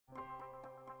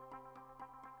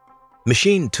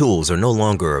Machine tools are no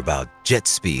longer about jet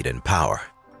speed and power.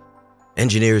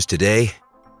 Engineers today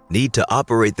need to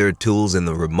operate their tools in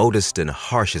the remotest and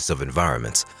harshest of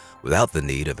environments without the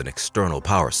need of an external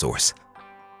power source.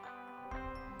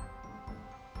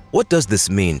 What does this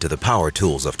mean to the power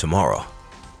tools of tomorrow?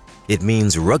 It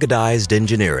means ruggedized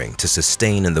engineering to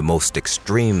sustain in the most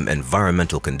extreme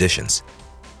environmental conditions.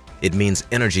 It means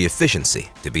energy efficiency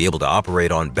to be able to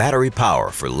operate on battery power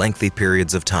for lengthy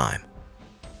periods of time.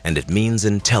 And it means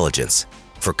intelligence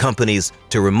for companies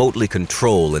to remotely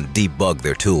control and debug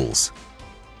their tools.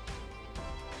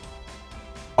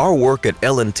 Our work at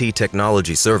L&T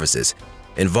Technology Services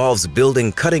involves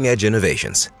building cutting-edge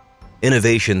innovations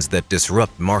that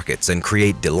disrupt markets and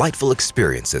create delightful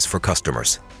experiences for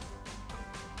customers.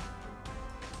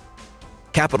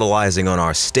 Capitalizing on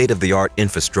our state-of-the-art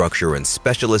infrastructure and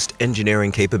specialist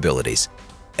engineering capabilities,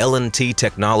 L&T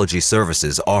Technology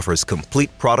Services offers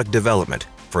complete product development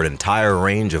for an entire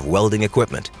range of welding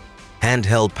equipment,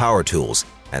 handheld power tools,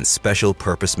 and special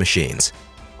purpose machines.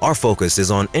 Our focus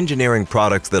is on engineering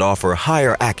products that offer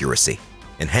higher accuracy,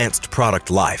 enhanced product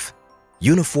life,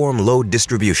 uniform load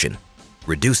distribution,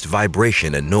 reduced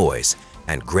vibration and noise,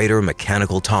 and greater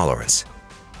mechanical tolerance.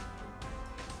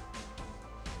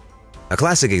 A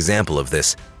classic example of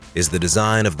this is the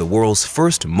design of the world's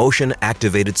first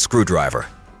motion-activated screwdriver.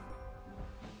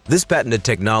 This patented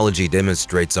technology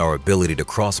demonstrates our ability to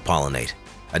cross-pollinate,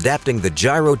 adapting the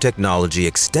gyro technology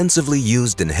extensively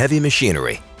used in heavy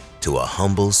machinery to a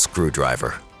humble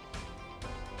screwdriver.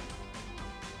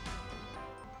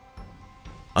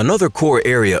 Another core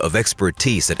area of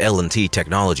expertise at L&T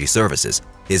Technology Services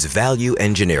is value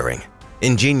engineering,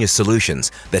 ingenious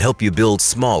solutions that help you build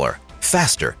smaller,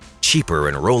 faster, cheaper,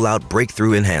 and roll out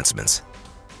breakthrough enhancements.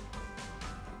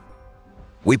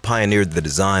 We pioneered the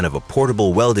design of a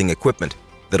portable welding equipment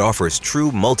that offers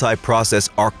true multi-process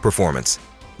arc performance,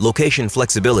 location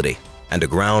flexibility, and a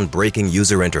groundbreaking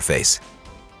user interface.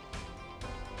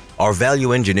 Our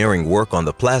value engineering work on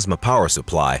the plasma power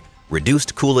supply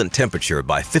reduced coolant temperature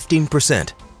by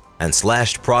 15% and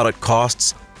slashed product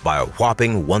costs by a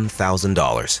whopping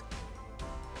 $1,000.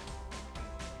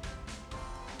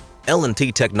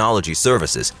 L&T Technology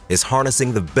Services is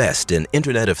harnessing the best in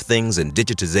Internet of Things and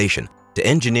digitization to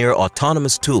engineer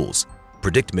autonomous tools,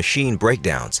 predict machine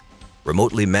breakdowns,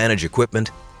 remotely manage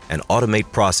equipment, and automate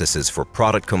processes for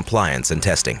product compliance and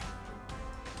testing.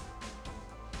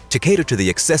 To cater to the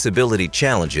accessibility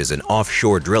challenges in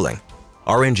offshore drilling,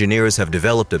 our engineers have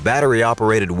developed a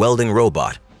battery-operated welding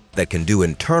robot that can do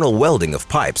internal welding of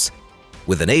pipes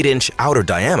with an 8-inch outer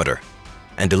diameter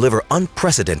and deliver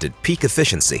unprecedented peak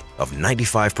efficiency of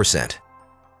 95%.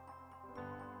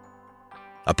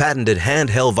 A patented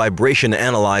handheld vibration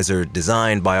analyzer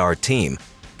designed by our team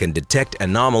can detect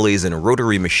anomalies in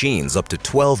rotary machines up to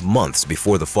 12 months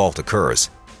before the fault occurs.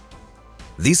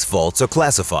 These faults are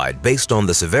classified based on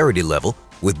the severity level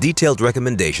with detailed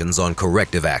recommendations on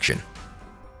corrective action.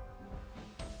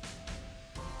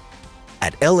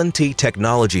 At L&T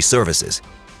Technology Services,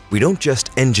 we don't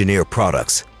just engineer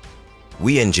products,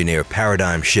 we engineer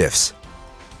paradigm shifts.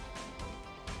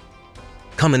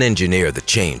 Come and engineer the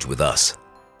change with us.